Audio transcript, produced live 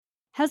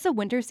Has the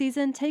winter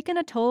season taken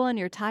a toll on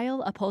your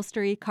tile,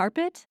 upholstery,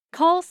 carpet?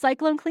 Call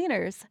Cyclone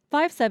Cleaners,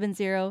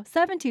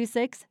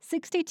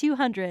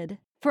 570-726-6200.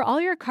 For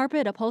all your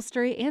carpet,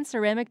 upholstery, and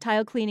ceramic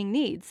tile cleaning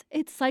needs,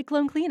 it's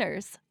Cyclone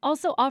Cleaners,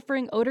 also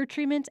offering odor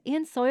treatment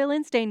and soil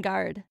and stain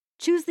guard.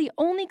 Choose the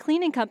only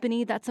cleaning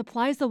company that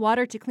supplies the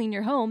water to clean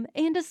your home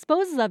and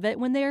disposes of it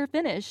when they are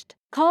finished.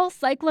 Call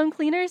Cyclone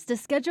Cleaners to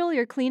schedule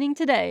your cleaning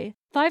today,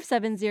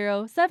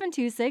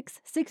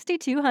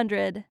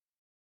 570-726-6200.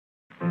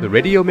 The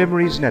Radio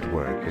Memories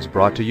Network is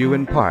brought to you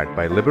in part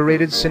by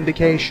Liberated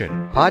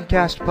Syndication,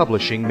 podcast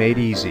publishing made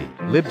easy,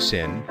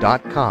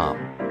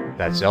 libsyn.com.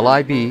 That's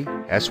libsyn.com.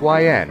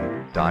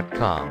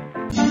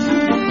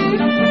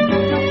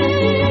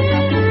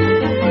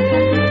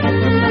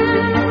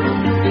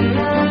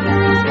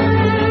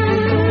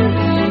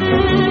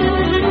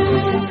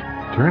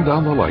 Turn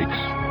down the lights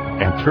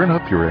and turn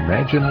up your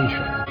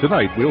imagination.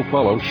 Tonight we'll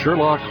follow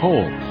Sherlock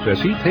Holmes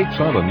as he takes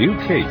on a new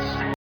case.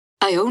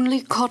 I only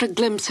caught a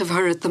glimpse of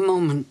her at the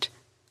moment,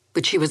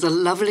 but she was a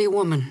lovely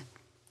woman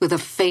with a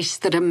face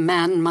that a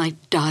man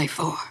might die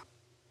for.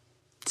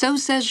 So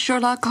says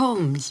Sherlock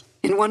Holmes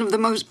in one of the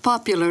most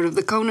popular of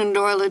the Conan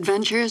Doyle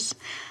adventures,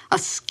 A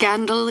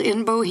Scandal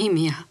in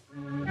Bohemia.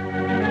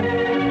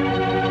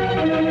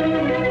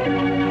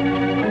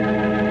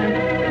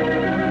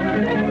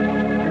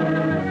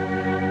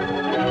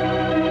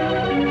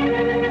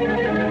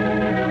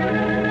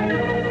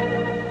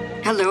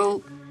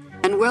 Hello,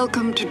 and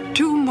welcome to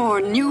two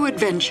more new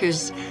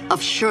adventures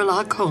of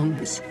Sherlock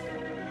Holmes.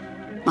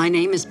 My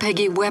name is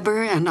Peggy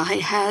Weber, and I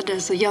had,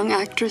 as a young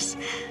actress,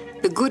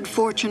 the good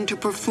fortune to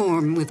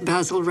perform with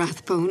Basil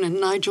Rathbone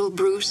and Nigel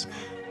Bruce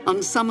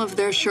on some of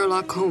their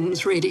Sherlock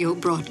Holmes radio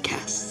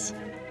broadcasts.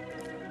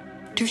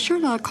 To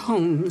Sherlock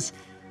Holmes,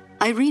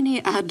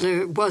 Irene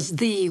Adler was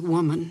the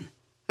woman.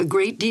 A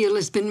great deal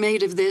has been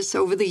made of this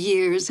over the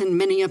years in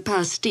many a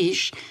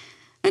pastiche,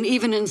 and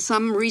even in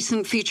some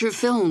recent feature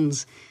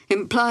films,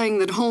 implying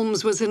that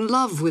Holmes was in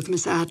love with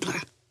Miss Adler.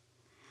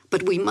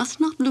 But we must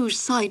not lose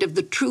sight of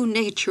the true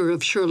nature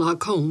of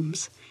Sherlock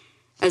Holmes.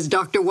 As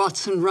Dr.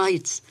 Watson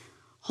writes,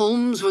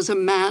 Holmes was a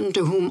man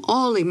to whom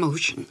all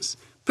emotions,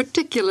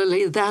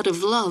 particularly that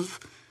of love,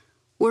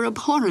 were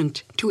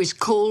abhorrent to his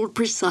cold,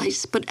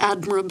 precise, but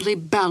admirably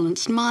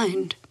balanced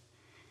mind.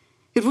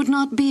 It would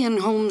not be in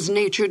Holmes'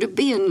 nature to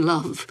be in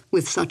love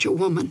with such a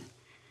woman.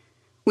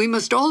 We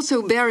must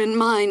also bear in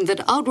mind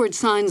that outward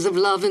signs of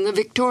love in the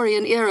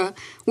Victorian era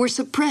were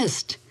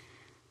suppressed.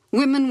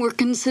 Women were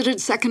considered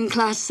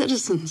second-class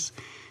citizens,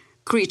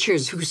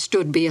 creatures who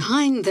stood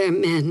behind their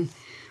men,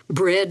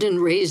 bred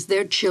and raised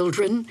their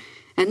children,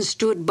 and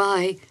stood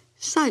by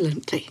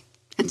silently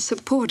and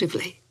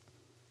supportively.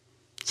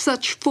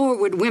 Such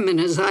forward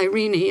women as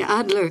Irene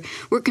Adler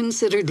were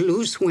considered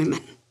loose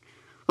women,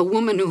 a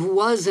woman who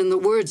was, in the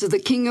words of the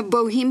King of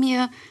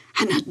Bohemia,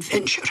 an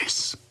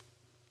adventuress.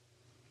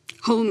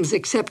 Holmes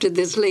accepted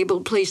this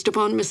label placed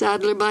upon Miss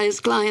Adler by his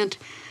client,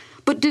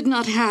 but did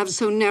not have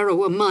so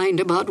narrow a mind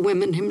about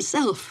women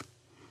himself.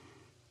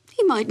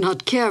 He might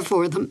not care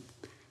for them,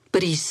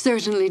 but he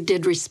certainly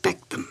did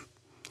respect them,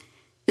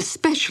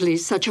 especially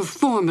such a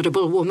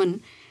formidable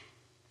woman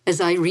as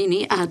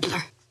Irene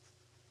Adler.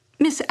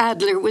 Miss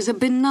Adler was a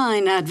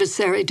benign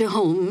adversary to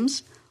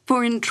Holmes,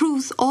 for in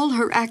truth all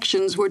her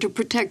actions were to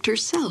protect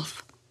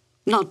herself,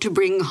 not to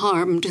bring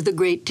harm to the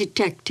great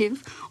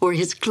detective or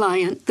his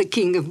client, the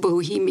King of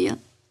Bohemia.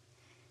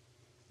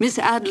 Miss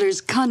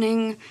Adler's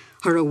cunning,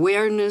 her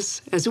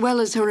awareness, as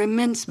well as her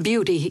immense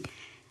beauty,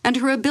 and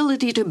her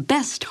ability to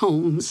best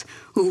Holmes,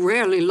 who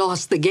rarely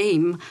lost the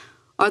game,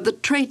 are the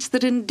traits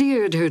that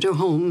endeared her to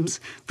Holmes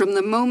from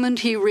the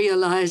moment he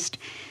realized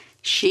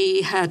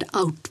she had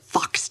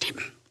outfoxed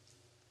him.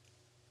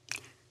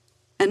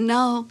 And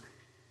now,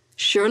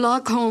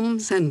 Sherlock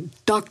Holmes and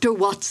Dr.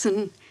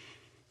 Watson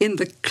in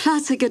the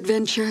classic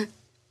adventure,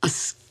 A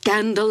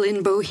Scandal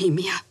in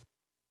Bohemia.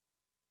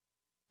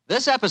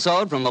 This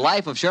episode from the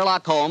life of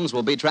Sherlock Holmes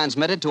will be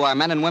transmitted to our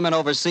men and women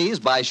overseas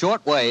by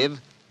shortwave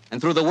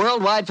and through the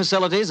worldwide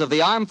facilities of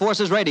the Armed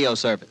Forces Radio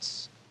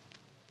Service.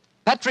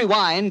 Petri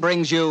Wine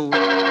brings you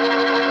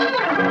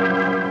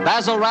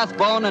Basil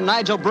Rathbone and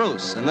Nigel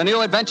Bruce in the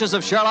new adventures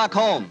of Sherlock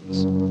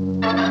Holmes.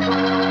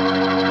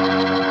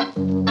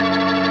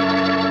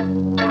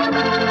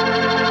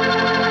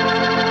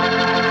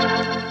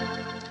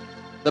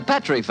 The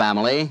Petri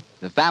family,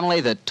 the family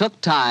that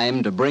took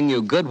time to bring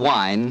you good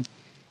wine,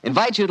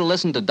 invites you to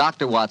listen to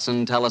Dr.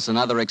 Watson tell us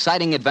another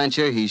exciting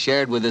adventure he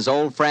shared with his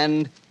old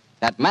friend,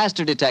 that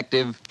master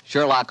detective,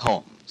 Sherlock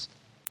Holmes.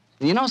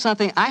 And you know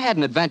something? I had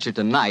an adventure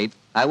tonight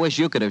I wish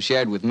you could have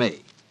shared with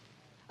me.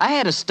 I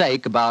had a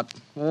steak about,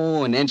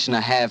 an inch and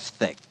a half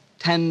thick,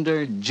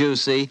 tender,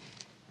 juicy,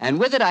 and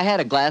with it I had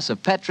a glass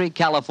of Petri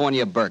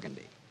California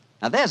Burgundy.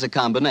 Now there's a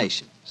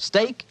combination,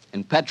 steak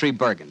and Petri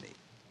Burgundy.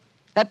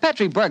 That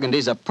Petri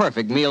Burgundy's a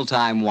perfect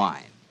mealtime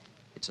wine.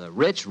 It's a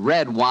rich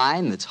red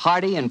wine that's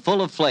hearty and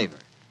full of flavor.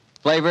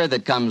 Flavor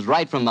that comes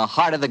right from the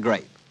heart of the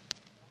grape.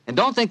 And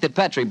don't think that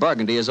Petri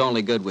Burgundy is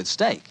only good with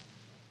steak.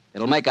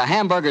 It'll make a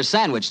hamburger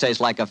sandwich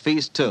taste like a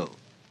feast, too.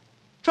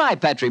 Try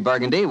Petri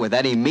Burgundy with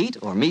any meat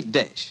or meat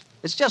dish.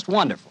 It's just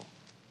wonderful.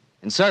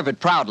 And serve it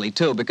proudly,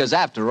 too, because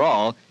after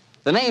all,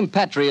 the name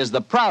Petri is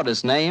the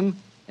proudest name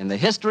in the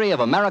history of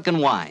American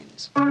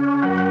wines.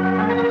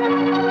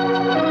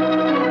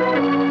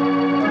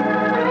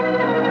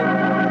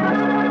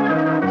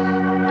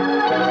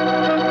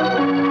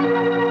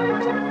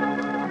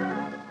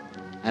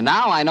 And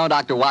now I know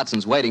Dr.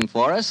 Watson's waiting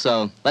for us,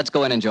 so let's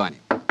go in and join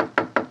him.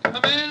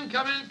 Come in,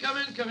 come in, come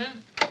in, come in.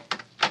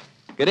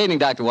 Good evening,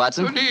 Dr.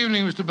 Watson. Good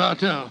evening, Mr.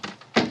 Bartell.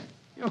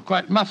 You're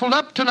quite muffled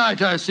up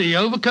tonight, I see.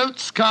 Overcoat,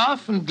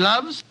 scarf, and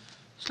gloves.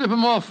 Slip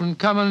 'em off and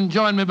come and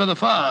join me by the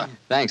fire.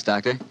 Thanks,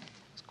 Doctor.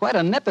 It's quite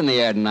a nip in the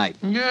air tonight.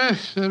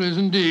 Yes, there is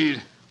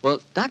indeed.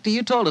 Well, Doctor,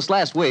 you told us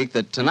last week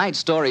that tonight's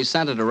story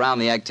centered around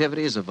the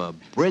activities of a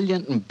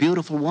brilliant and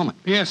beautiful woman.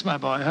 Yes, my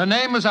boy. Her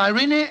name was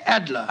Irene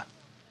Adler.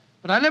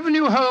 But I never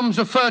knew Holmes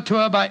refer to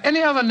her by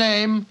any other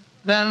name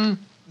than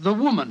the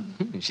woman.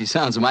 She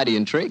sounds mighty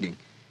intriguing.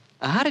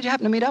 How did you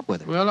happen to meet up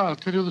with her? Well, I'll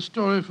tell you the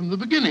story from the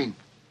beginning.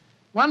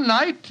 One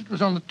night, it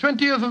was on the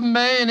 20th of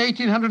May in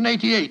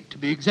 1888, to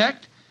be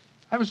exact,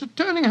 I was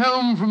returning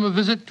home from a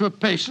visit to a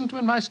patient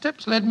when my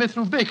steps led me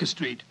through Baker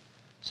Street.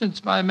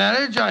 Since my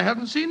marriage, I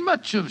hadn't seen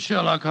much of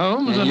Sherlock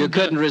Holmes. And you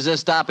couldn't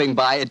resist stopping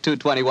by at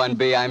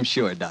 221B, I'm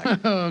sure, Doctor.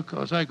 Of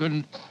course I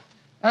couldn't.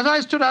 As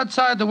I stood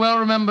outside the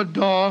well-remembered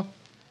door,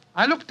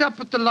 I looked up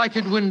at the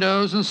lighted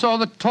windows and saw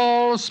the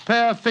tall,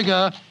 spare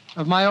figure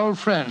of my old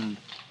friend,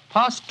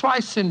 pass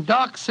twice in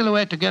dark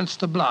silhouette against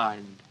the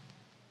blind.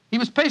 He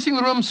was pacing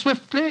the room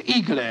swiftly,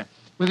 eagerly,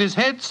 with his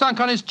head sunk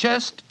on his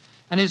chest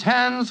and his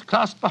hands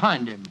clasped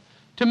behind him.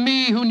 To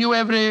me, who knew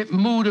every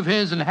mood of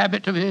his and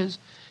habit of his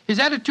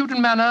attitude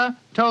and manner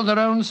told their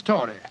own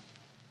story.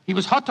 He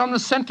was hot on the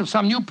scent of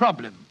some new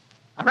problem.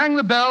 I rang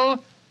the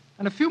bell,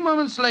 and a few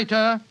moments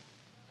later,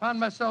 found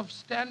myself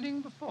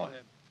standing before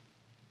him.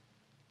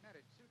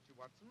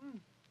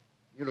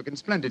 You look in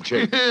splendid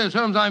shape. Yes,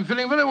 Holmes, I'm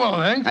feeling very well,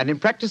 thanks. And in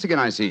practice again,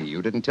 I see.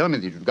 You didn't tell me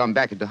that you'd gone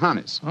back into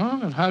harness. Oh,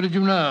 and how did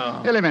you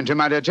know? Elementary,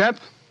 my dear chap.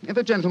 If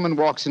a gentleman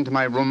walks into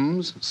my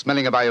rooms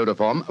smelling of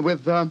iodoform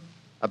with a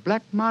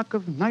black mark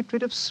of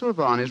nitrate of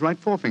silver on his right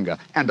forefinger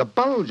and a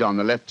bulge on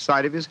the left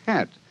side of his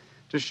hat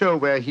to show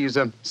where he's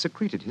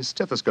secreted his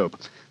stethoscope,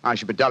 I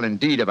should be dull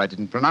indeed if I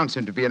didn't pronounce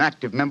him to be an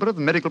active member of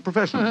the medical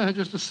profession.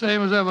 Just the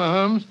same as ever,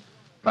 Holmes.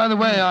 By the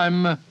way,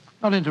 I'm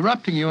not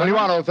interrupting you. Well, you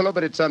are, old fellow,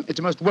 but it's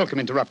a most welcome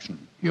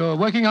interruption. You're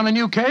working on a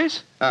new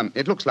case?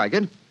 It looks like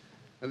it.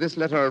 This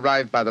letter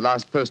arrived by the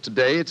last post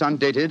today. It's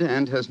undated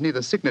and has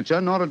neither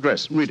signature nor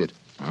address. Read it.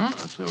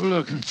 Let's have a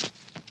look.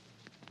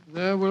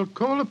 There will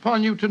call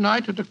upon you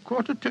tonight at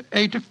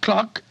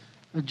 7:45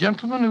 a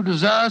gentleman who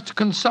desires to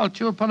consult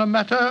you upon a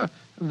matter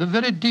of the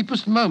very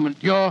deepest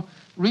moment. Your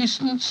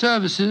recent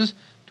services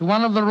to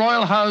one of the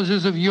royal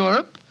houses of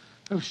Europe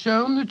have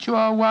shown that you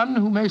are one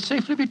who may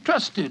safely be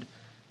trusted.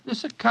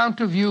 This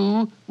account of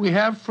you we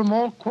have from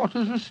all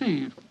quarters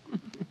received.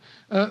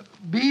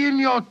 Be in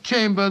your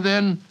chamber,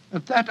 then,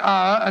 at that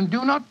hour, and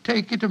do not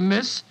take it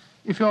amiss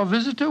if your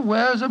visitor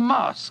wears a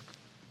mask.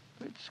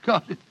 Great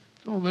Scott, it's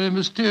all very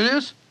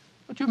mysterious.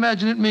 What do you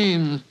imagine it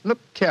means? Look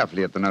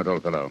carefully at the note,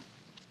 old fellow.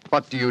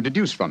 What do you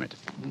deduce from it?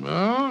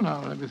 Well,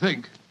 now, let me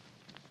think.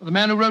 Well, the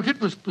man who wrote it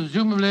was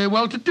presumably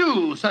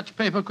well-to-do. Such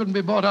paper couldn't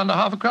be bought under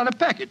half a crown a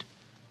packet.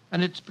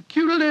 And it's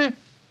peculiarly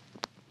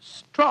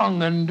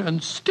strong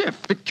and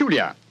stiff.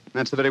 Peculiar.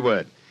 That's the very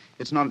word.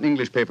 It's not an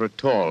English paper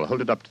at all.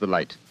 Hold it up to the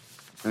light.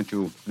 Don't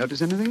you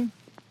notice anything?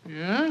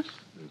 Yes.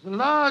 There's a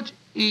large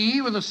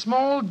E with a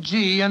small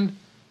G and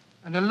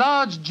a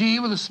large G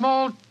with a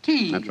small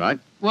T. That's right.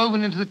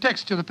 Woven into the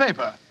texture of the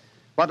paper.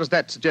 What does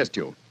that suggest to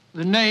you?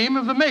 The name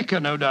of the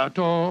maker, no doubt,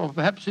 or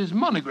perhaps his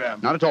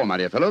monogram. Not at all, my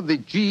dear fellow. The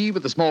G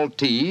with the small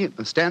T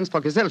stands for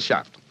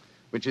Gesellschaft,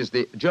 which is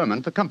the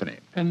German for company.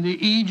 And the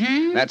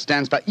EG? That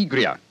stands for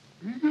Igria.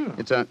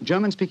 It's a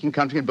German-speaking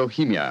country in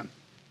Bohemia,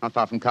 not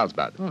far from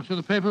Carlsbad. Oh, so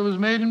the paper was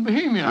made in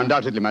Bohemia?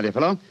 Undoubtedly, my dear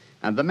fellow.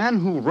 And the man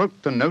who wrote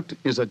the note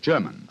is a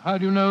German. How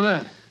do you know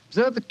that?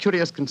 Observe the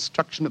curious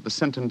construction of the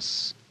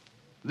sentence.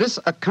 This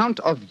account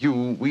of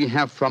you we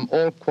have from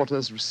all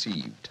quarters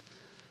received.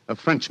 A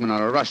Frenchman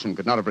or a Russian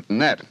could not have written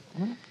that.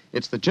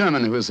 It's the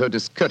German who is so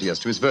discourteous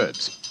to his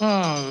verbs.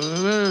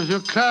 Oh, there's your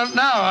client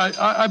now.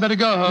 I better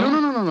go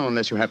home. No,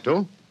 unless you have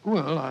to.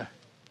 Well, I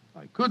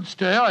could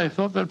stay. I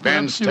thought that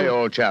Then perhaps stay,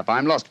 old chap.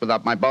 I'm lost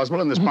without my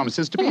Boswell, and this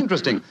promises to be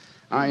interesting.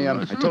 I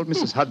told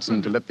Mrs.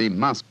 Hudson to let the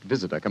masked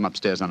visitor come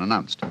upstairs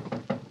unannounced.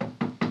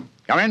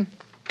 Come in.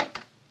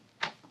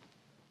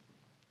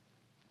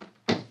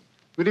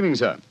 Good evening,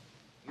 sir.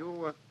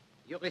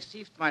 You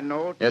received my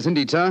note? Yes,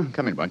 indeed, sir.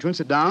 Come in, won't you, and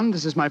sit down.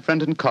 This is my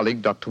friend and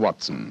colleague, Dr.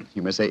 Watson.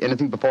 You may say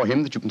anything before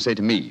him that you can say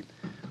to me.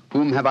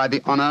 Whom have I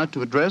the honor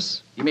to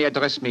address? You may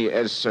address me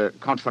as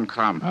Count von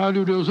Kram. How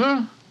do you do,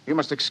 sir? You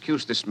must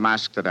excuse this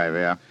mask that I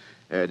wear.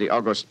 The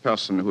august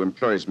person who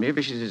employs me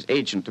wishes his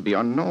agent to be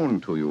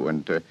unknown to you,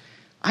 and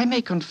I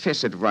may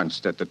confess at once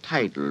that the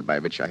title by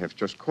which I have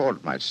just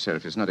called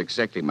myself is not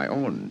exactly my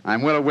own.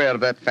 I'm well aware of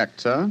that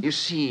fact, sir. You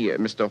see,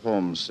 Mr.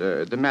 Holmes,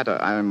 the matter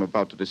I am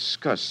about to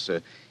discuss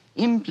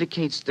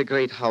implicates the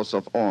great house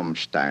of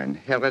Ormstein,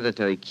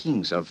 hereditary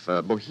kings of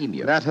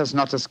Bohemia. That has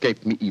not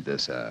escaped me either,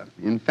 sir.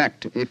 In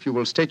fact, if you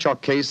will state your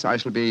case, I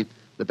shall be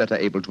the better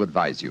able to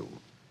advise you.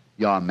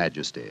 Your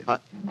Majesty.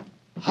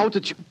 How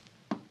did you...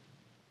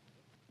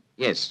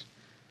 Yes.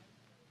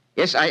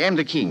 Yes, I am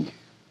the king.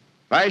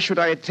 Why should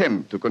I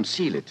attempt to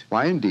conceal it?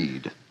 Why,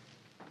 indeed?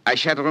 I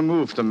shall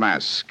remove the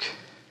mask.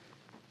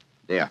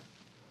 There.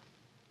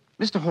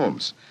 Mr.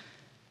 Holmes,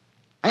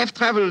 I have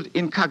traveled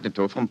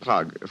incognito from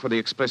Prague for the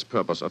express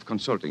purpose of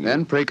consulting you.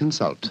 Then pray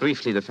consult.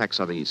 Briefly, the facts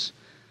are these.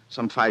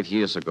 Some 5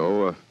 years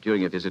ago,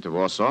 during a visit to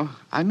Warsaw,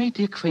 I made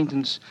the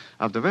acquaintance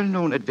of the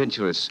well-known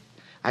adventuress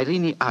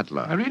Irene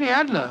Adler. Irene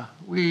Adler?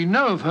 We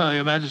know of her,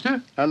 Your Majesty.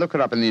 Look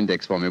her up in the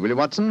index for me, will you,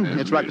 Watson? Yes,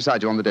 it's right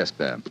beside you on the desk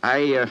there.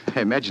 I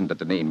imagined that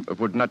the name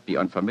would not be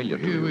unfamiliar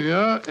to you. Here we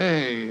are.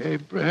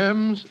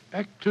 Abrahams,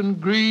 Acton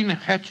Green,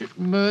 Hatchet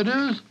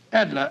Murders,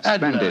 Adler.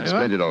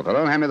 Splendid, old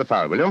fellow. Hand me the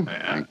file, will you?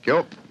 Thank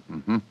you.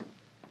 Mm-hmm.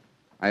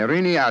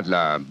 Irene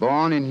Adler,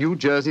 born in New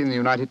Jersey in the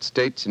United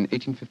States in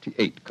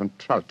 1858,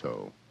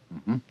 contralto.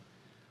 Mm-hmm.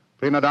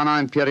 Prima donna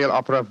Imperial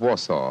Opera of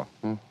Warsaw.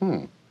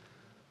 Mm-hmm.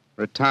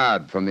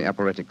 Retired from the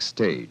operatic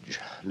stage,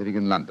 living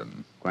in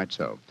London. Quite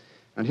so.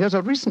 And here's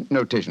a recent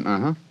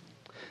notation.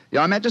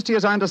 Your Majesty,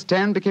 as I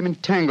understand, became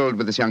entangled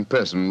with this young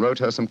person, wrote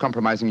her some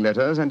compromising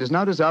letters, and is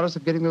now desirous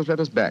of getting those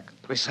letters back.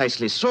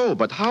 Precisely so,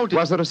 but how did...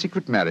 Was there a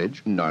secret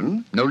marriage?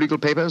 None. No legal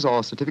papers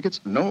or certificates?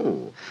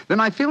 No. Then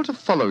I fail to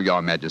follow,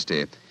 Your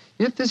Majesty.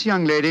 If this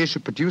young lady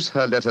should produce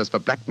her letters for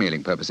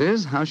blackmailing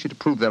purposes, how is she to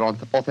prove their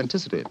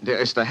authenticity? There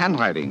is the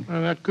handwriting.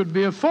 Well, that could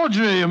be a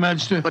forgery, Your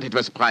Majesty. But it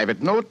was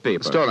private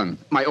notepaper. Stolen.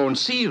 My own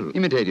seal.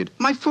 Imitated.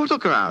 My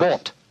photograph.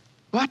 Bought.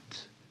 What?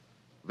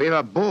 We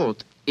were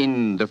both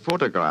in the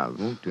photograph.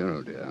 Oh,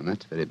 dear.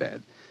 That's very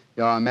bad.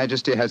 Your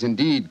Majesty has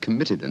indeed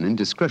committed an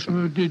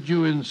indiscretion. Did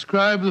you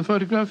inscribe the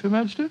photograph, Your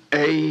Majesty?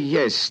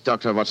 Yes,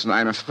 Dr. Watson,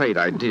 I'm afraid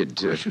I did.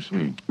 Gracious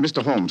me.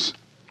 Mr. Holmes,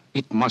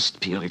 it must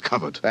be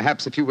recovered.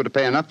 Perhaps if you were to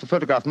pay enough, the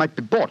photograph might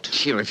be bought.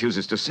 She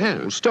refuses to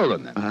sell.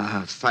 Stolen,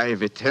 then.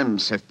 5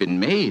 attempts have been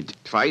made.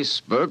 Twice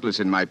burglars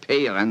in my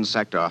pay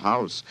ransacked her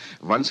house.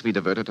 Once we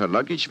diverted her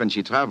luggage when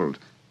she traveled.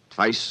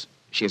 Twice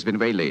she has been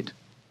waylaid.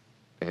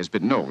 There has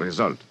been no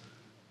result.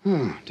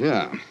 Oh,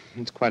 dear.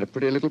 It's quite a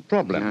pretty little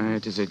problem.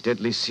 It is a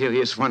deadly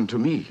serious one to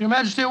me. Your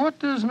Majesty, what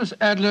does Miss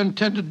Adler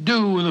intend to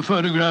do with the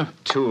photograph?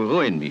 To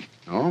ruin me.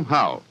 Oh,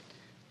 how?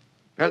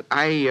 Well,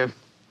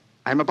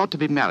 I'm about to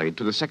be married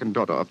to the second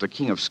daughter of the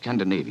King of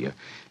Scandinavia.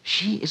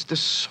 She is the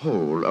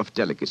soul of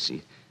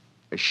delicacy.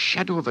 A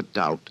shadow of a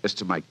doubt as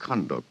to my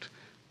conduct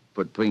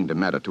would bring the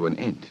matter to an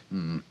end.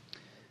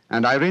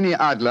 And Irene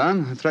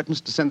Adler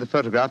threatens to send the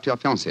photograph to your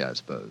fiancée, I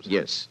suppose.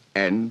 Yes,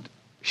 and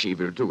she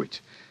will do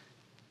it.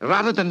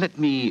 Rather than let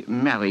me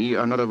marry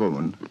another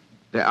woman,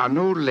 there are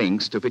no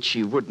lengths to which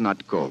she would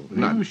not go.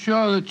 None. Are you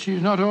sure that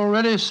she's not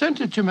already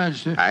sent it, Your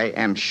Majesty? I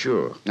am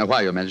sure. Now,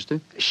 why, Your Majesty?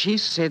 She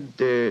said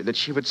that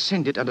she would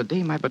send it on the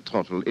day my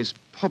betrothal is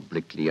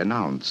publicly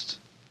announced.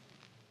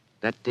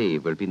 That day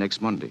will be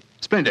next Monday.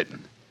 Splendid.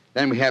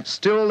 Then we have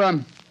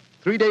still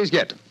 3 days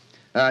yet.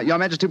 Your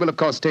Majesty will, of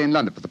course, stay in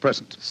London for the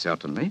present.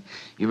 Certainly.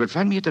 You will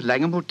find me at the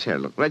Langham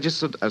Hotel,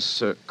 registered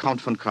as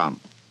Count von Kram.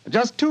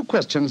 Just 2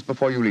 questions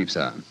before you leave,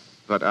 sir.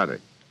 What are they?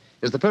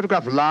 Is the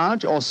photograph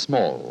large or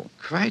small?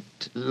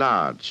 Quite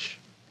large.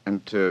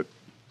 And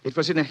it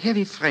was in a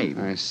heavy frame.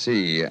 I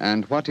see.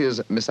 And what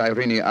is Miss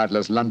Irene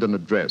Adler's London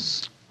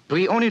address?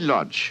 Brioni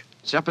Lodge,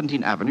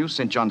 Serpentine Avenue,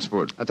 St. John's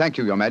Wood. Thank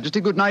you, Your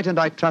Majesty. Good night, and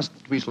I trust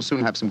we shall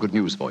soon have some good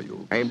news for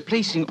you. I am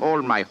placing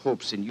all my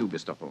hopes in you,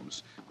 Mr.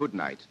 Holmes. Good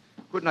night.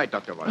 Good night,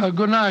 Dr. Watson.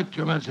 Good night,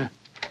 Your Majesty.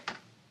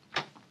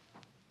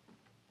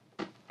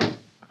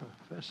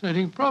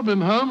 Fascinating problem,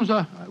 Holmes.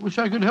 I wish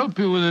I could help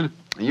you with it.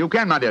 You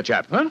can, my dear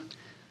chap. Huh?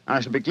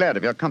 I shall be glad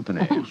of your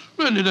company. Oh,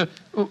 splendid.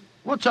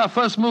 What's our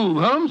first move,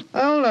 Holmes?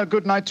 Well, a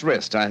good night's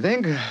rest, I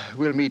think.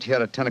 We'll meet here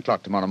at 10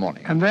 o'clock tomorrow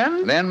morning. And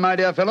then? Then, my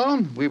dear fellow,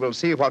 we will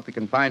see what we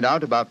can find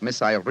out about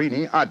Miss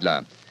Irene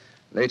Adler,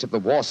 late of the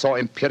Warsaw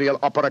Imperial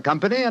Opera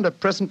Company and at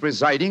present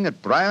residing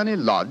at Briony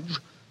Lodge,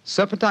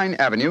 Serpentine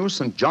Avenue,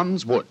 St.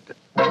 John's Wood.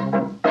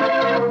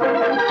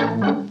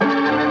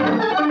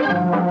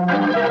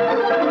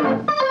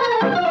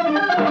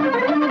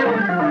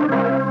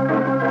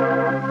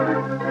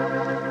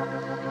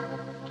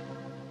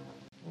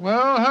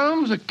 Well,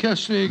 Holmes, a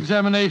cursory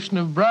examination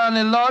of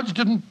Briony Lodge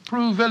didn't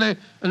prove very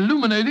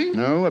illuminating.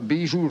 No, a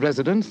bijou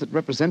residence that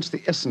represents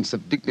the essence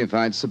of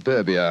dignified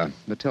suburbia,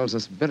 but tells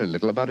us very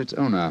little about its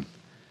owner.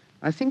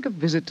 I think a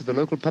visit to the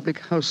local public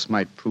house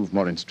might prove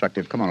more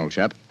instructive. Come on, old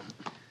chap.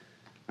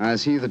 I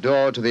see the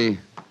door to the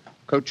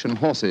Coach and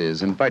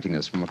Horses inviting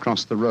us from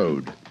across the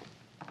road.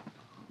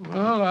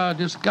 Well, our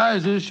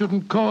disguises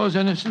shouldn't cause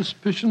any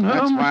suspicion,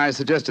 Holmes. That's why I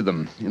suggested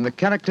them. In the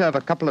character of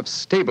a couple of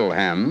stable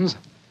hands,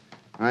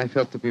 I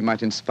felt that we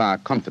might inspire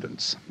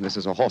confidence. This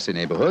is a horsey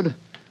neighborhood.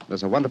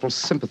 There's a wonderful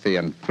sympathy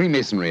and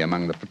Freemasonry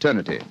among the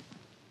fraternity.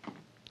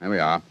 There we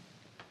are.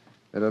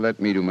 Better let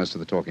me do most of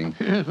the talking.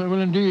 Yes, I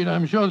will indeed.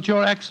 I'm sure that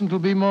your accent will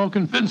be more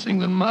convincing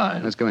than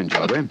mine. Let's go in,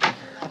 shall we?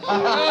 Well,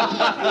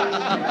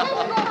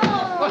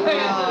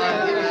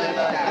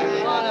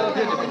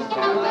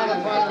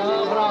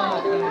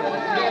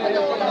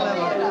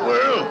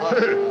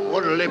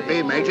 what'll it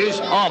be, mateys?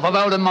 Half of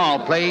Oldham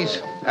Mile,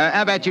 please.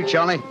 How about you,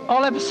 Charlie?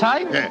 All ever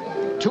say?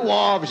 Yeah, 2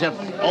 halves of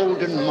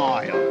Oldham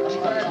Mile.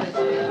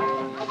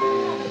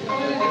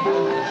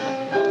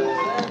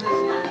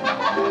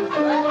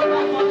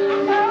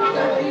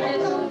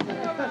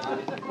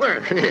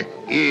 Well, here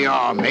you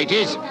are,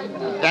 mateys.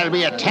 That'll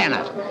be a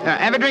tenner.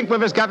 Have a drink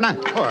with us, Governor.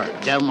 Oh,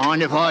 don't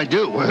mind if I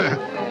do.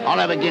 I'll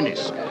have a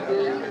Guinness.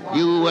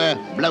 You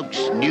blokes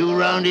new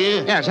round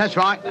here? Yes, that's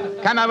right.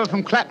 Came over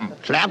from Clapham.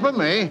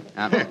 Clapham, eh?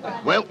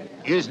 Well,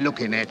 here's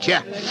looking at you.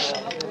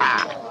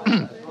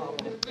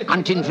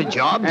 Hunting for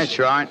jobs? That's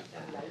right.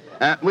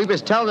 We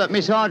was told that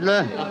Miss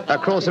Idler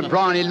across at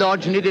Bryony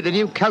Lodge needed a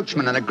new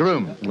coachman and a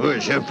groom. Well,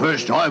 it's the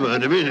first I've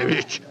heard of it.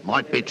 It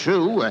might be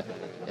true.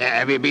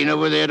 Have you been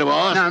over there to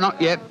ask? No, not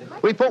yet.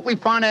 We thought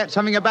we'd find out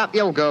something about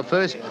the old girl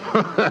first.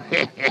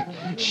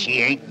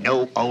 She ain't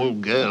no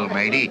old girl,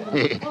 matey.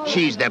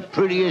 She's the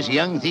prettiest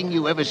young thing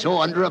you ever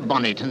saw under a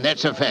bonnet, and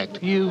that's a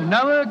fact. You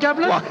know her,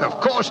 Governor? Why,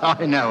 of course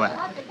I know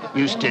her.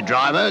 Used to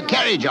drive her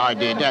carriage, I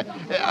did.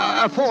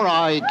 Before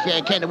I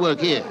came to work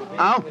here.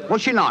 Oh,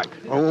 what's she like?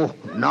 Oh,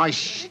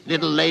 nice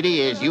little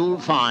lady, as you'll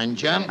find,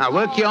 chum.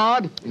 Work you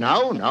hard?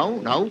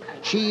 No.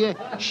 She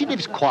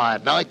lives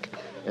quiet, like.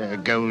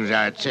 Goes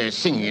out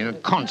singing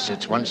at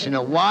concerts once in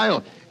a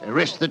while. The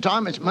rest of the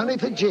time, it's money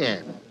for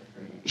jam.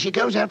 She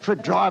goes out for a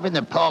drive in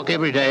the park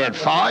every day at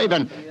 5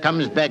 and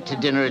comes back to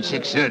dinner at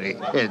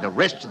 6:30. The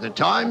rest of the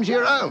time's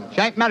your own.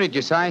 She ain't married,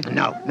 you say?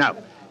 No.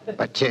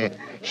 But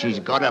she's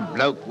got a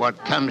bloke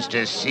what comes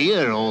to see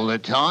her all the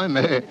time.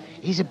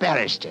 He's a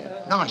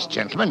barrister. Nice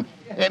gentleman.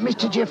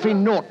 Mr. Geoffrey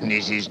Norton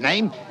is his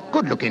name.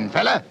 Good-looking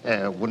fella.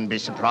 Wouldn't be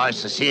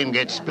surprised to see him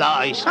get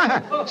spliced.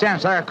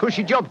 Sounds like a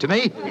cushy job to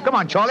me. Come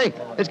on, Charlie.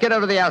 Let's get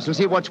over to the house and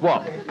see what's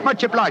what.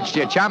 Much obliged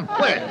to you, chum.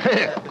 Well,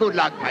 good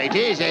luck,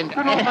 mateys, and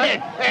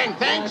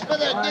thanks for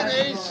the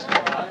dinners.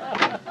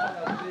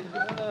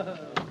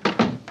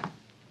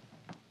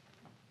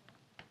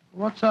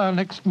 What's our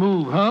next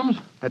move, Holmes?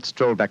 Let's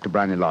stroll back to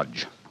Bryony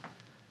Lodge.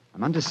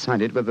 I'm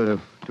undecided whether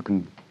to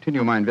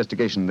continue my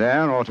investigation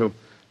there or to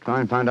try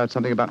and find out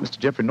something about Mr.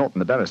 Geoffrey Norton,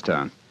 the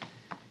barrister.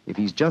 If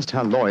he's just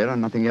her lawyer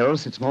and nothing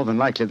else, it's more than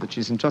likely that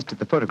she's entrusted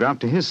the photograph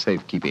to his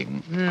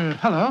safekeeping.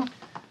 Hello.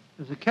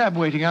 There's a cab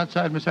waiting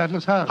outside Miss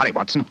Adler's house. Hurry,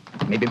 Watson.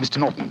 Maybe Mr.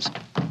 Norton's.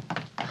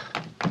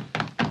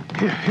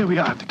 Here we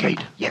are at the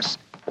gate. Yes.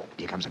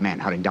 Here comes a man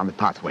hurrying down the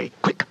pathway.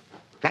 Quick.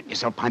 Flatten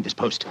yourself behind this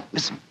post.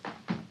 Listen.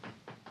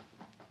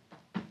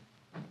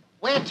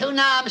 Where to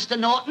now, Mr.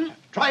 Norton?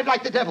 Drive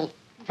like the devil.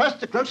 First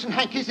to Gross and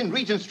Hankey's in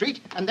Regent Street,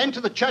 and then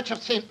to the Church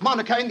of St.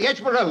 Monica in the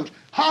Edgware Road.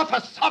 Half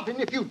a sovereign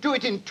if you do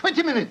it in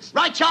 20 minutes.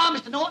 Right, y'all,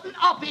 Mr. Norton.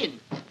 Up in.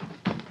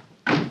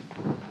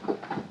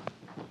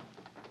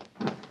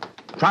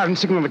 Try and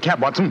signal the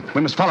cab, Watson.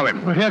 We must follow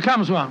him. Well, here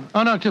comes one.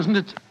 Oh, no, it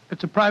isn't.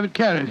 It's a private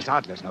carriage. Miss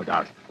Adler's, no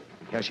doubt.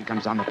 Here she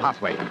comes down the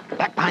pathway.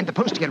 Back behind the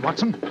post again,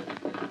 Watson.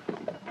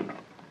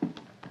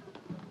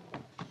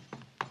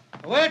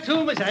 Where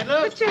to, Miss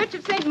Adler? The Church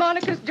of St.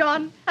 Monica's,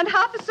 John, and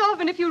half a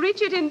sovereign if you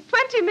reach it in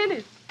 20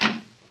 minutes.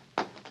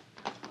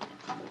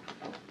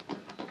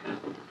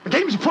 The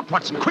game's afoot,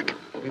 Watson. Quick.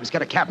 We must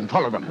get a cab and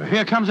follow them.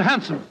 Here comes a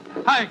hansom.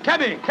 Hi,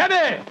 cabby!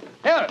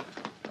 Here!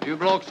 You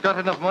blokes got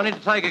enough money to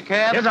take a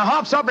cab? Here's a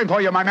half sovereign for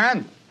you, my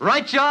man.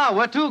 Right, you are.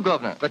 Where to,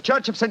 Governor? The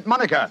Church of St.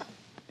 Monica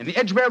in the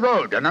Edgware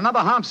Road, and another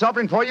half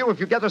sovereign for you if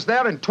you get us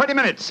there in 20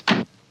 minutes.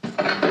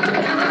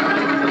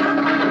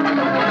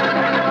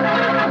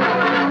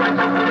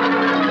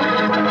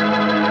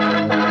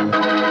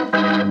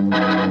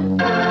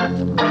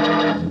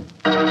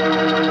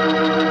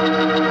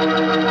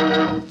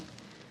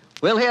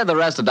 We'll hear the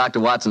rest of Dr.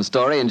 Watson's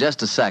story in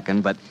just a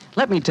second, but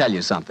let me tell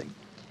you something.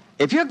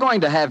 If you're going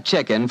to have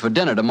chicken for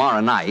dinner tomorrow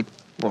night,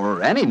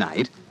 or any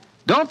night,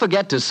 don't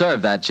forget to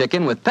serve that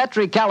chicken with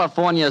Petri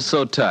California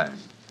Sauterne.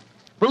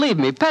 Believe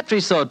me,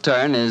 Petri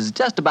Sauterne is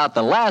just about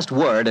the last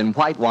word in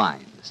white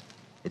wines.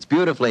 It's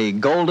beautifully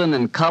golden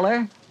in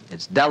color,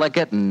 it's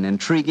delicate and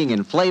intriguing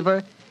in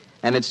flavor,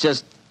 and it's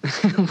just,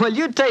 well,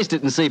 you taste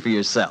it and see for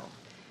yourself.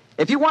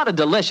 If you want a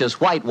delicious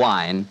white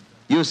wine,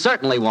 you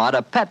certainly want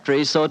a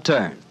Petri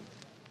Sauterne.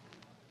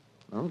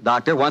 Well,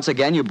 Doctor, once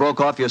again, you broke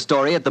off your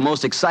story at the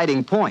most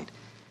exciting point.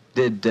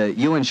 Did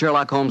you and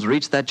Sherlock Holmes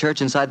reach that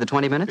church inside the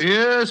 20 minutes?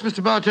 Yes,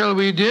 Mr. Bartell,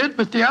 we did,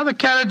 but the other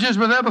carriages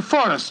were there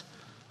before us.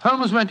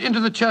 Holmes went into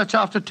the church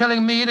after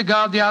telling me to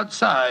guard the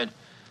outside.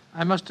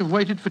 I must have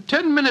waited for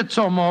 10 minutes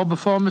or more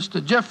before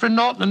Mr. Geoffrey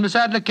Norton and Miss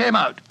Adler came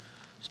out,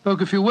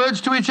 spoke a few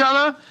words to each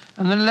other,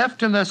 and then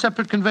left in their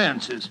separate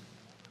conveyances.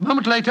 A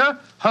moment later,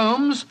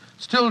 Holmes,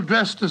 still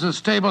dressed as a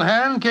stable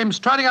hand, came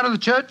striding out of the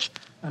church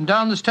and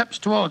down the steps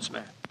towards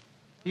me.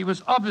 He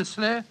was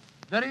obviously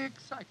very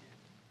excited.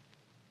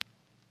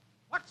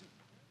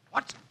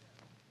 Watson.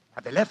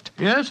 Have they left?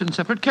 Yes, in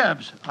separate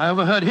cabs. I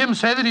overheard him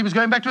say that he was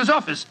going back to his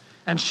office.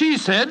 And she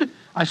said,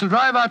 I shall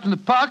drive out in the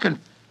park at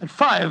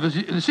 5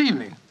 this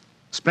evening.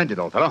 Splendid,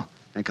 old fellow.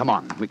 Then come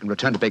on. We can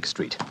return to Baker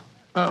Street.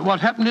 What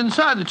happened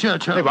inside the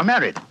church, Holmes? They were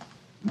married.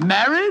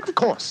 Married? Of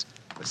course.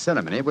 The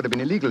ceremony would have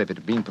been illegal if it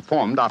had been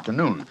performed after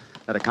noon.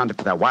 That accounted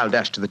for their wild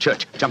dash to the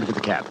church. Jump into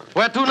the cab.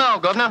 Where to now,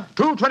 Governor?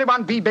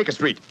 221B Baker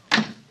Street.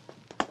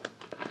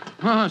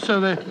 Oh, so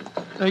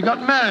they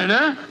got married,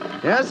 eh?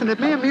 Yes, and it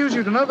may amuse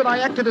you to know that I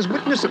acted as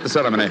witness at the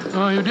ceremony.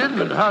 Oh, you did?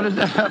 But how did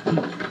that happen?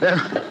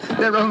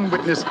 Their own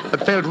witness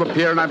had failed to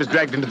appear, and I was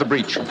dragged into the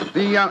breach.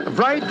 The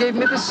bride gave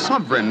me this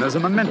sovereign as a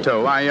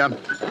memento. I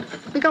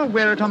think I'll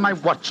wear it on my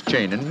watch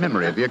chain in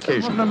memory of the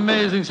occasion. What an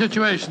amazing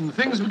situation.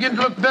 Things begin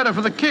to look better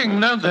for the king,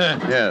 don't they?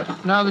 Yes.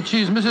 Now that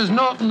she's Mrs.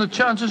 Norton, the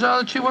chances are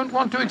that she won't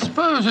want to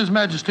expose His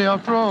Majesty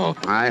after all.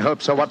 I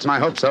hope so, Watson, I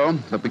hope so.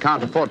 But we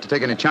can't afford to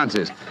take any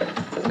chances.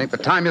 I think the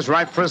time is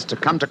right for us to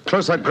come to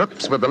closer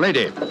grips with the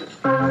lady.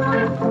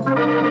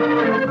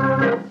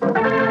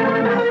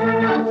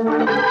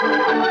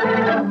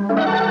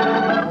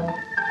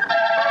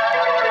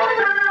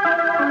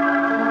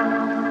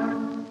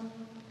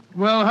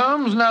 Well,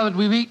 Holmes, now that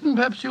we've eaten,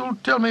 perhaps you'll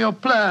tell me your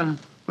plan.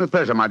 With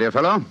pleasure, my dear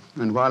fellow.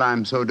 And while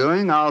I'm so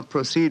doing, I'll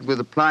proceed with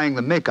applying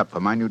the makeup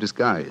for my new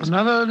disguise.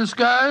 Another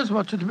disguise?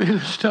 What's it to be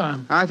this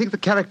time? I think the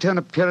character and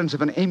appearance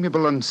of an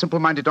amiable and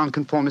simple-minded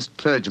nonconformist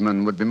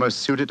clergyman would be most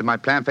suited to my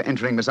plan for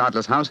entering Miss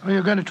Adler's house. Are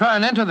you going to try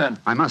and enter, then?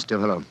 I must, dear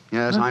fellow.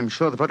 Yes, I'm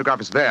sure the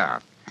photograph is there.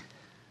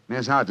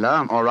 Miss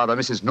Adler, or rather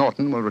Mrs.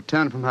 Norton, will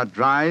return from her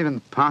drive in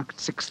the park at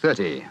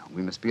 6:30.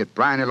 We must be at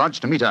Bryony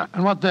Lodge to meet her.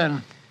 And what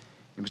then?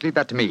 You must leave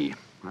that to me.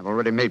 I've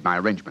already made my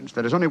arrangements.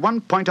 There is only one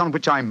point on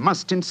which I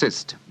must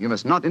insist. You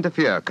must not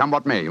interfere, come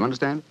what may. You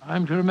understand?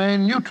 I'm to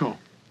remain neutral.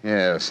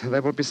 Yes,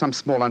 there will be some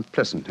small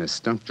unpleasantness.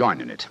 Don't join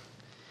in it. It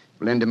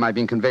will end in my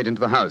being conveyed into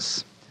the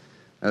house.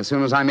 As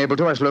soon as I'm able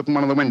to, I shall open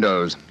one of the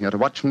windows. You're to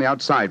watch from the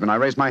outside. When I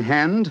raise my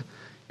hand,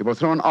 you will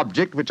throw an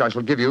object which I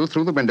shall give you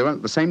through the window and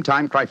at the same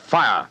time cry,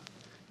 fire.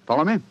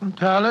 Follow me?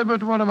 Entirely,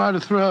 but what am I to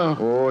throw?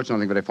 Oh, it's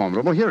nothing very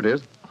formidable. Here it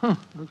is.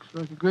 Looks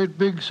like a great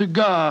big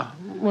cigar.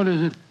 What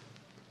is it?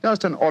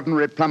 Just an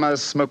ordinary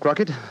plumber's smoke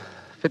rocket,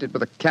 fitted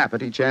with a cap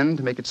at each end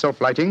to make it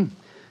self-lighting.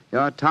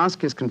 Your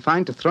task is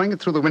confined to throwing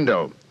it through the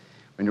window.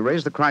 When you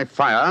raise the cry,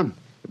 fire,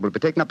 it will be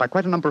taken up by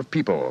quite a number of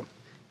people.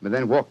 You will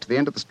then walk to the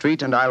end of the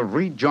street, and I'll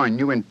rejoin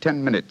you in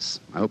 10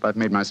 minutes. I hope I've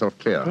made myself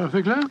clear.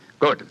 Perfectly.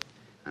 Good.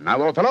 And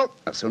now, old fellow,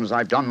 as soon as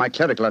I've donned my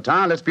clerical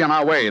attire, let's be on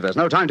our way. There's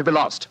no time to be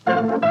lost.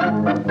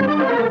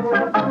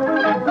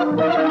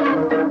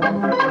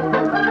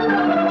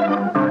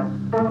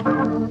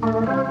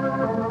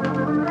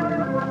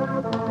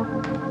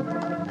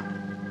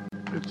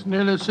 It's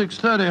nearly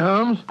 6:30,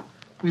 Holmes.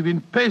 We've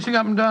been pacing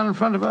up and down in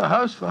front of her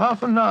house for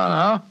half an hour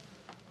now.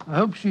 I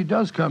hope she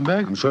does come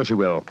back. I'm sure she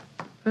will.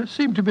 There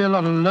seem to be a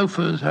lot of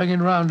loafers hanging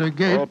around her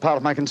gate. All part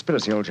of my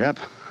conspiracy, old chap.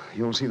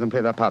 You'll see them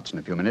play their parts in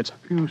a few minutes.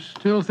 You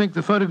still think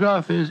the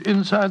photograph is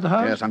inside the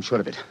house? Yes, I'm sure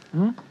of it.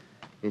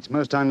 It's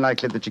most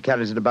unlikely that she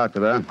carries it about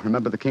with her.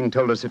 Remember, the king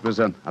told us it was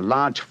a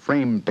large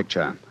frame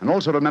picture. And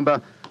also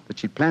remember that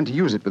she'd planned to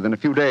use it within a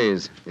few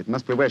days. It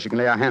must be where she can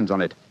lay her hands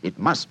on it. It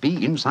must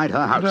be inside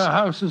her house. But her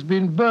house has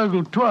been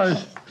burgled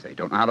twice. They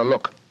don't know how to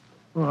look.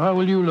 Well, how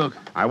will you look?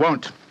 I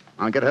won't.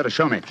 I'll get her to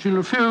show me. She'll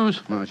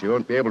refuse. No, she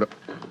won't be able to.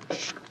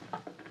 Shh.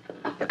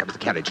 Here comes the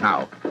carriage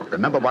now.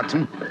 Remember,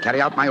 Watson,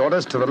 carry out my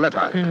orders to the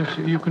letter. Yes,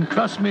 you can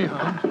trust me,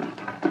 Holmes.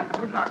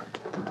 Good luck.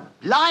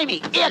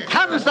 Blimey, here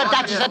comes the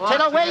Duchess of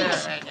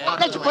Tiddleweeds.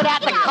 Let's put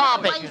out the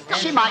carpet.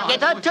 She might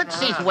get her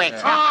tootsies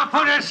wet. Oh,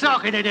 put a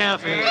sock in it,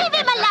 Alfie. Leave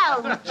him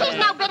alone. She's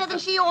no better than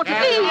she ought to be.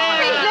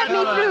 Please let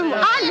me through.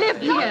 I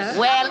live here.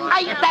 Well,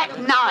 ain't that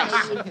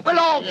nice? We'll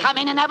all come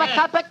in and have a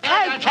cup of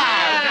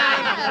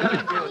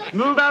cocoa.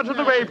 Move out of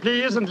the way,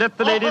 please, and let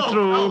the lady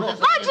through.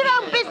 Mind your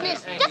own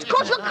business. Just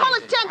cause your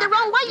collar's turned the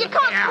wrong way, you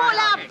can't spoil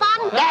our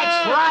fun.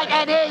 That's right,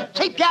 Eddie.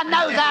 Keep your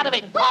nose out of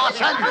it,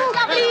 parson.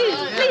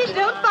 Please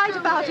don't fight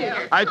about it.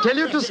 I tell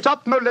you to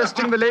stop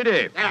molesting the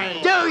lady.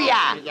 Do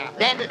ya?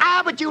 Then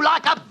how would you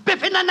like a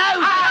biff in the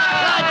nose?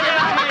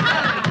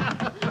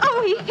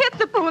 Oh, he hit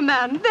the poor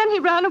man. Then he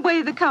ran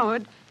away, the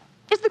coward.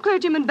 Is the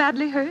clergyman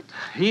badly hurt?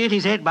 He hit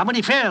his head, Mum, when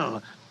he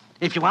fell.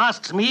 If you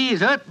asks me,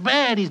 he's hurt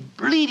bad. He's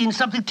bleeding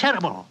something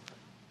terrible.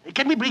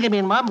 Can we bring him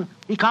in, Mum?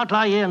 He can't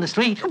lie here in the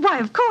street. Why,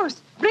 of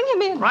course. Bring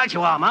him in. Right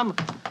you are, Mum.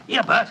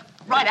 Here, Bert.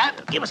 Right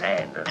out. Give us a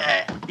hand.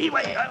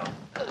 Anyway.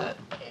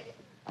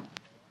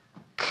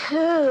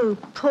 Coo,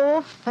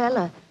 poor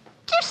fella.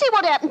 Do you see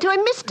what happened to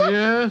him, mister?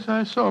 Yes,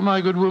 I saw,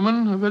 my good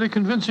woman. A very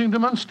convincing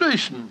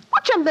demonstration.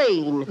 What you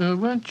mean?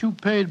 Weren't you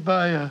paid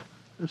by a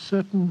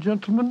certain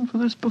gentleman for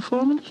this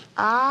performance?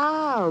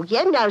 Oh,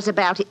 you knows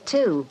about it,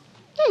 too.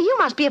 Yeah, you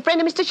must be a friend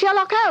of Mr.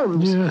 Sherlock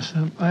Holmes. Yes,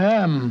 I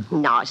am.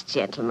 Nice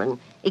gentleman.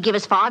 He give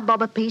us $5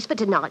 bob apiece for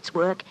tonight's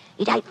work.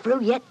 It ain't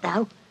through yet,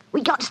 though.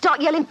 We got to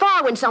start yelling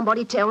fire when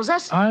somebody tells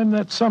us. I'm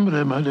that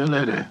somebody, my dear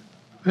lady.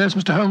 There's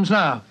Mr. Holmes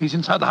now. He's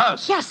inside the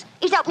house. Yes,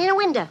 he's opening a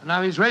window.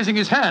 Now he's raising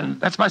his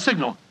hand. That's my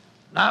signal.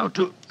 Now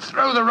to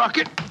throw the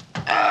rocket.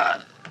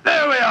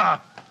 There we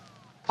are.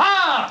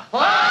 Fire!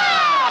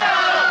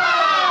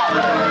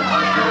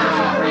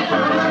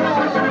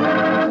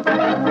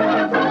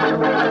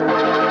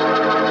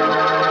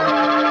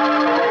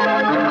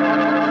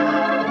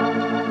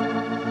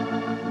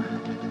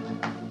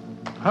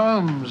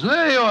 Holmes,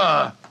 there you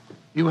are.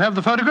 You have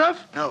the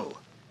photograph? No,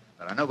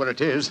 but I know where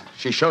it is.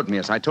 She showed me,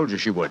 as I told you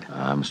she would.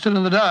 I'm still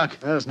in the dark.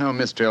 There's no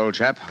mystery, old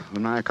chap.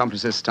 When my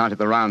accomplices started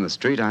the round the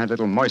street, I had a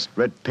little moist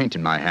red paint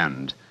in my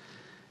hand.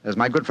 As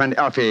my good friend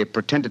Alfie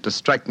pretended to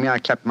strike me, I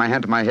clapped my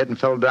hand to my head and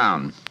fell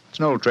down. It's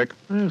an old trick.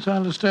 Yes, I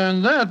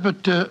understand that,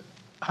 but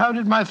how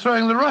did my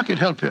throwing the rocket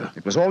help you?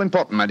 It was all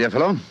important, my dear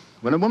fellow.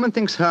 When a woman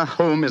thinks her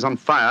home is on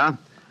fire,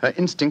 her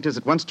instinct is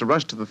at once to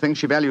rush to the thing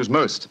she values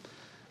most.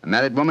 A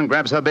married woman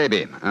grabs her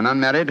baby. An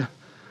unmarried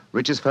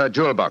reaches for her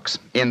jewel box.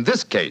 In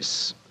this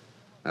case,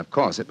 of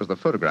course, it was the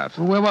photograph.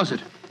 Where was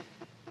it?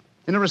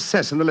 In a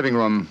recess in the living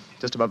room,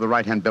 just above the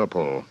right-hand bell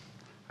pull.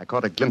 I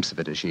caught a glimpse of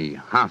it as she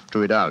half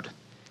drew it out.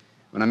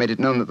 When I made it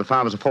known that the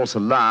fire was a false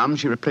alarm,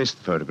 she replaced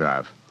the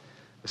photograph.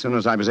 As soon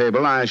as I was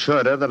able, I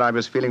assured her that I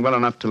was feeling well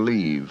enough to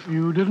leave.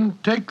 You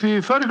didn't take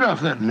the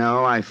photograph, then?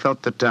 No, I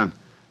felt that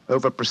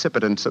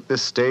over-precipitance at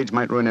this stage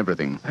might ruin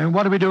everything. And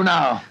what do we do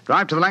now?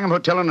 Drive to the Langham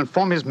Hotel and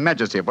inform His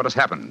Majesty of what has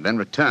happened, then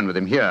return with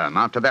him here.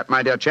 After that,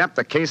 my dear chap,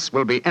 the case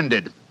will be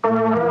ended.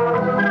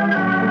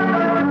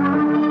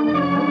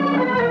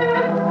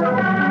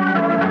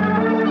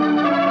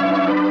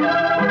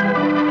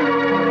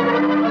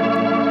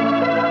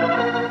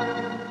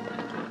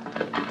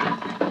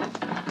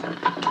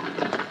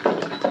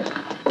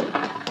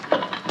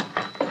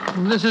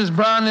 This is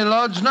Brownlee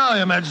Lodge now,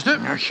 Your Majesty.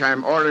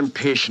 I'm all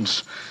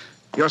impatience.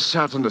 You're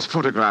certain this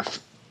photograph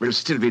will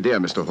still be there,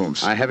 Mr.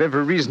 Holmes? I have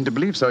every reason to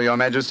believe so, Your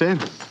Majesty.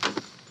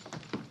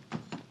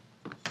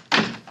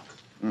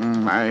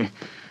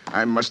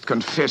 I must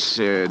confess,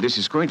 this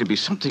is going to be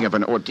something of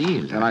an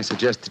ordeal. Then I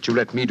suggest that you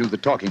let me do the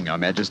talking, Your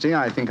Majesty.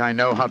 I think I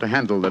know how to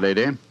handle the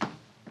lady.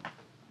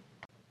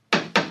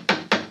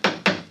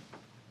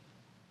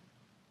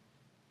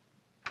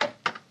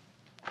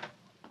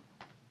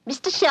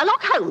 Mr.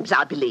 Sherlock Holmes,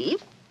 I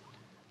believe.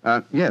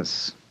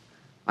 Yes.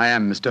 I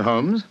am Mr.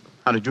 Holmes.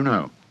 How did you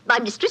know? My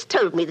mistress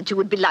told me that you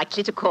would be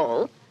likely to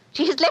call.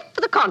 She has left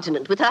for the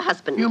continent with her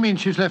husband. You mean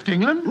she's left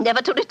England?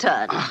 Never to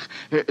return.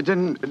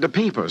 Then the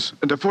papers,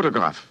 the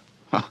photograph.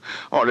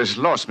 All is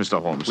lost,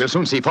 Mr. Holmes. We'll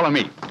soon see. Follow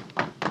me.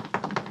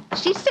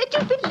 She said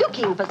you'd been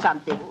looking for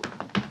something.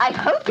 I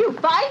hope you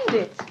find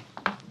it.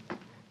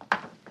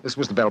 This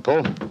was the bell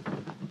pull.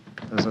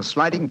 There's a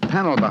sliding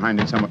panel behind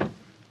it somewhere.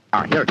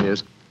 Ah, here it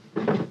is.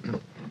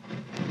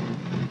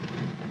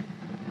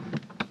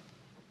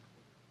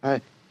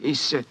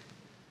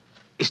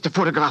 Is the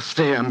photograph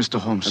there, Mr.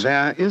 Holmes?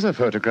 There is a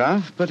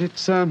photograph, but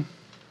it's a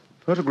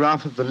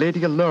photograph of the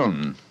lady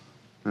alone.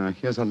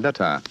 Here's a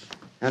letter,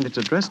 and it's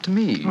addressed to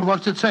me.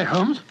 What's it say,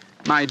 Holmes?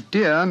 My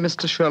dear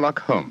Mr. Sherlock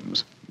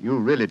Holmes, you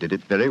really did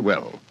it very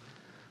well.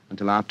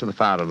 Until after the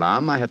fire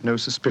alarm, I had no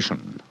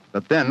suspicion.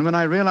 But then, when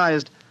I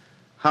realized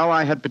how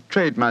I had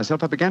betrayed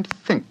myself, I began to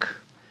think.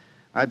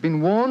 I'd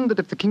been warned that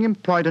if the king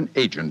employed an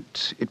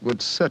agent, it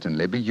would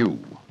certainly be you.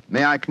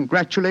 May I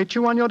congratulate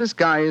you on your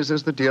disguise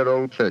as the dear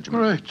old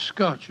clergyman? Great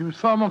Scott, you was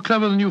far more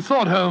clever than you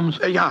thought, Holmes.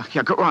 Yeah,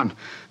 go on.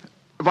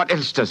 What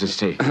else does it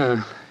say?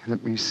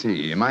 Let me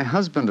see. My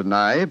husband and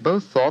I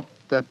both thought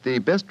that the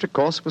best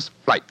recourse was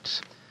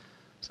flight.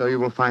 So you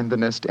will find the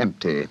nest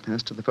empty.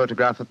 As to the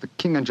photograph of the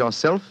king and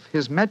yourself,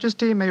 His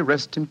Majesty may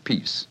rest in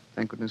peace.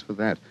 Thank goodness for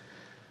that.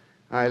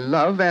 I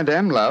love and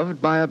am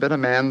loved by a better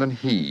man than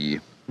he.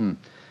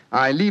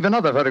 I leave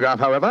another photograph,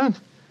 however,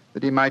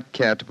 that he might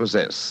care to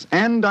possess.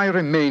 And I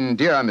remain,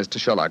 dear Mr.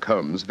 Sherlock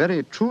Holmes,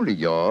 very truly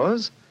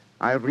yours,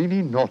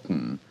 Irene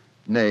Norton,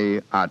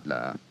 née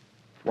Adler.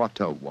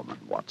 What a woman,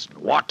 Watson.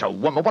 What a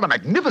woman. What a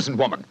magnificent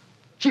woman.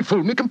 She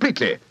fooled me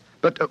completely.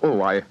 But,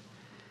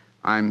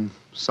 I'm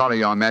sorry,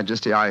 Your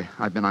Majesty.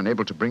 I've been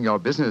unable to bring your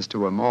business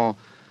to a more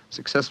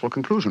successful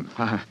conclusion.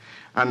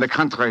 On the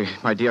contrary,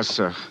 my dear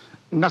sir,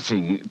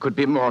 nothing could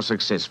be more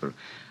successful.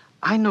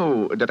 I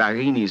know that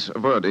Irene's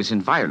word is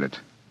inviolate.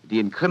 The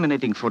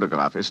incriminating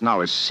photograph is now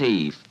as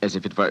safe as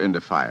if it were in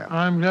the fire.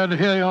 I'm glad to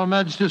hear Your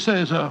Majesty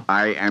say so.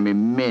 I am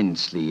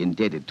immensely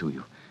indebted to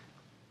you.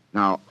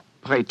 Now,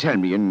 pray tell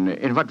me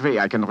in what way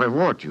I can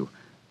reward you.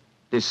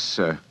 This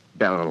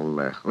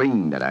beryl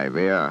ring that I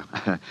wear,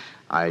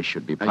 I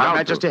should be proud Your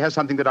Majesty has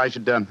something that I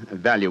should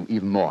value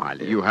even more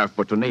highly. You have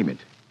but to name it.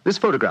 This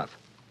photograph.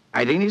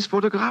 Irene's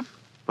photograph?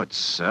 But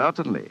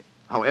certainly.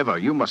 However,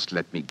 you must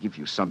let me give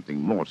you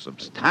something more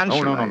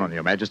substantial. Oh, no,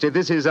 Your Majesty.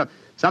 This is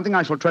something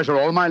I shall treasure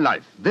all my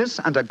life. This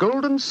and a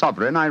golden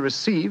sovereign I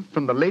received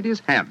from the lady's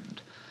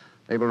hand.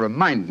 They will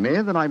remind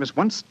me that I was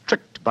once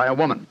tricked by a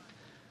woman.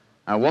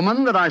 A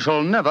woman that I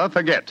shall never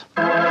forget.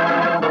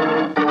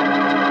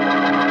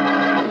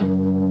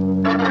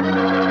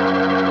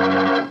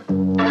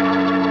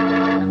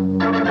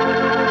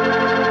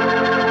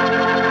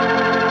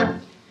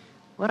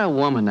 What a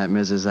woman, that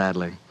Mrs.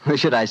 Adler. Or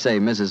should I say,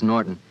 Mrs.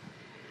 Norton.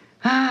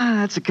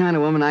 That's the kind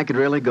of woman I could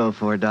really go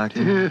for,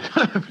 Doctor. Yes,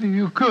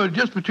 you could.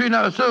 Just between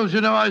ourselves, you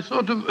know, I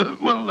sort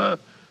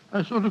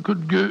of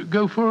could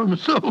go for her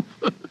myself.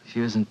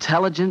 She was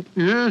intelligent.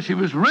 Yeah, she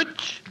was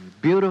rich.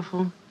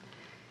 Beautiful.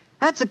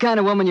 That's the kind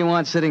of woman you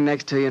want sitting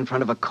next to you in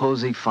front of a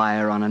cozy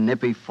fire on a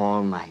nippy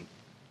fall night.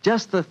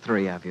 Just the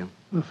three of you.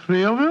 The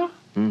three of you?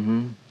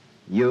 Mm-hmm.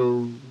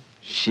 You,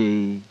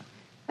 she,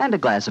 and a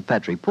glass of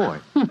Petri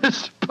port.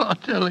 Mr.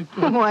 Bartelli.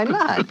 Why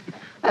not?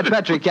 That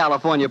Petri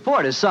California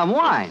port is some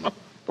wine.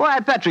 Boy,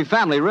 that Petri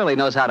family really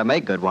knows how to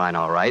make good wine,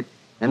 all right.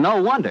 And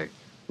no wonder.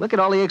 Look at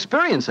all the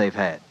experience they've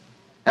had.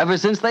 Ever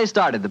since they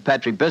started the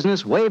Petri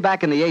business way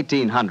back in the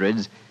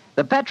 1800s,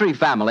 the Petri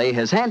family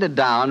has handed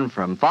down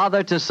from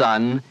father to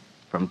son,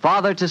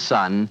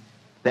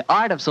 the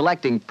art of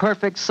selecting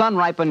perfect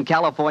sun-ripened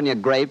California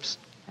grapes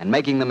and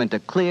making them into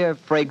clear,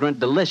 fragrant,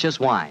 delicious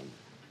wine.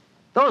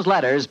 Those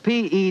letters,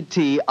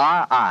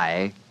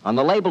 P-E-T-R-I, on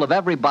the label of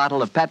every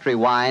bottle of Petri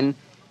wine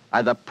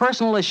are the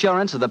personal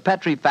assurance of the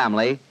Petri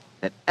family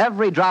that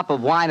every drop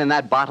of wine in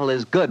that bottle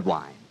is good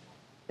wine.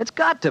 It's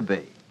got to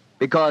be,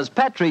 because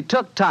Petri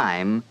took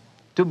time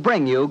to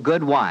bring you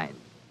good wine.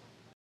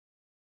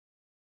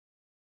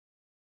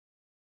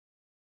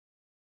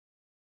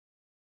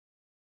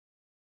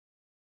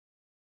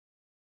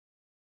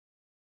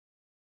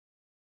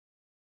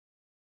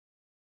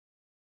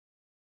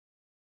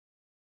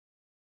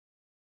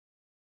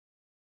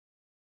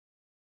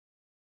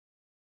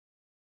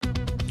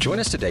 Join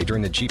us today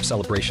during the Jeep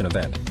Celebration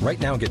event. Right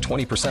now, get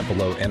 20%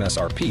 below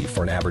MSRP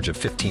for an average of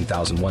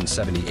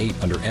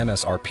 $15,178 under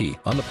MSRP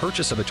on the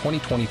purchase of a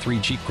 2023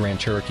 Jeep Grand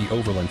Cherokee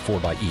Overland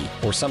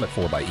 4xE or Summit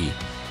 4xE.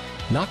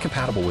 Not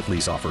compatible with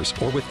lease offers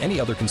or with any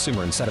other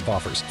consumer incentive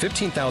offers.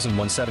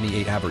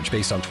 $15,178 average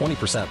based on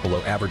 20%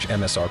 below average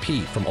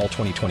MSRP from all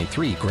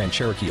 2023 Grand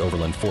Cherokee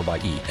Overland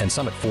 4xE and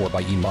Summit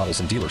 4xE models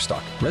in dealer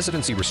stock.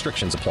 Residency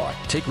restrictions apply.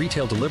 Take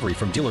retail delivery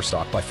from dealer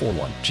stock by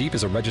 4/1. Jeep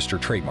is a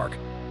registered trademark.